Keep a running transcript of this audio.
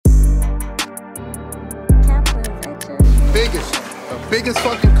The biggest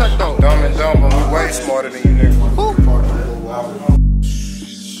fucking cutthroat. Dumb and dumb, but we way smarter than you niggas.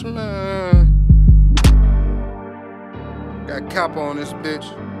 Man. Got Kappa on this bitch.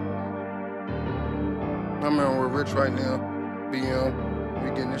 I mean, we're rich right now. BM, we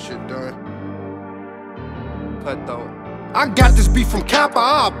getting this shit done. Cutthroat. I got this beat from Kappa,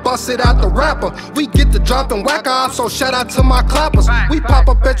 I'll bust it out the rapper. We get the dropping whack off, so shout out to my clappers. We pop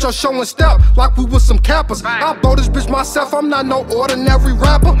up at your show and step like we was some Kappas. I blow this bitch myself, I'm not no ordinary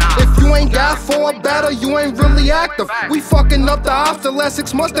rapper. If you ain't got for a battle, you ain't really active. We fucking up the ops, the last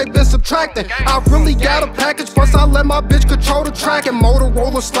 6 months they been subtracting. I really got a package, plus I let my bitch control the track. And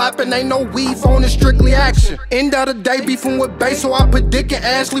Motorola slapping, ain't no weave on it, strictly action. End of the day, beefing with bass, so I put Dick and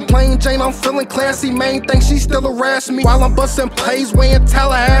Ashley. Plain Jane, I'm feeling classy, main thing, she still harassing me. While I'm busting plays way in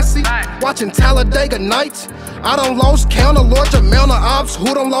Tallahassee, watching Talladega Nights. I done lost count, a large amount of ops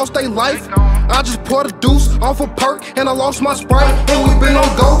who done lost their life. I just poured a deuce off a perk and I lost my Sprite. And we been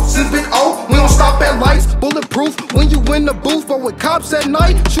on go since Big O, we don't stop at lights. Bulletproof when you in the booth, but with cops at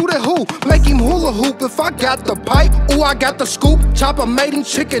night, shoot at who? Make him hula hoop if I got the pipe. Ooh, I got the scoop, chopper mating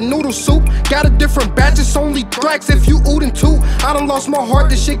chicken noodle soup. Got a different batch, it's only tracks if you oodin' too. I done lost my heart,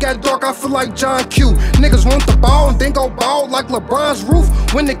 this shit got dark, I feel like John Q. Niggas want the ball and then go ball like LeBron's roof.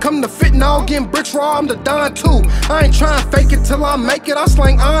 When it come to fitting, all getting bricks raw, I'm the Don too. I ain't trying to fake it till I make it, I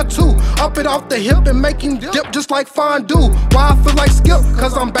slang on too. Up it off the hip and make him dip just like fondue. Why I feel like Skip?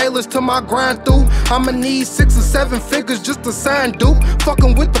 Cause I'm Bayless to my grind through. I'ma need 6 or 7 figures just to sign dude.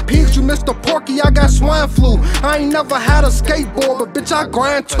 Fucking with the pigs, you missed the Porky, I got swine flu. I ain't never had a skateboard, but bitch I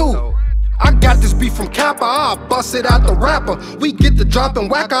grind too. I got this beat from Kappa, I'll bust it out the rapper. We get the dropping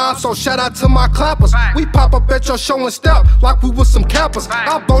whack off, so shout out to my clappers. We pop up at your show and step like we was some Kappas.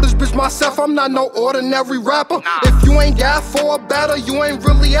 I blow this bitch myself, I'm not no ordinary rapper. If you ain't got for a battle, you ain't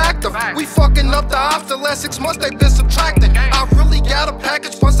really active. We fucking up the ops, the last 6 months they been subtracting. I really got a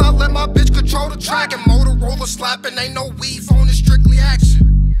package, plus I let my bitch control the track. And Motorola slapping, ain't no weave on it, strictly action.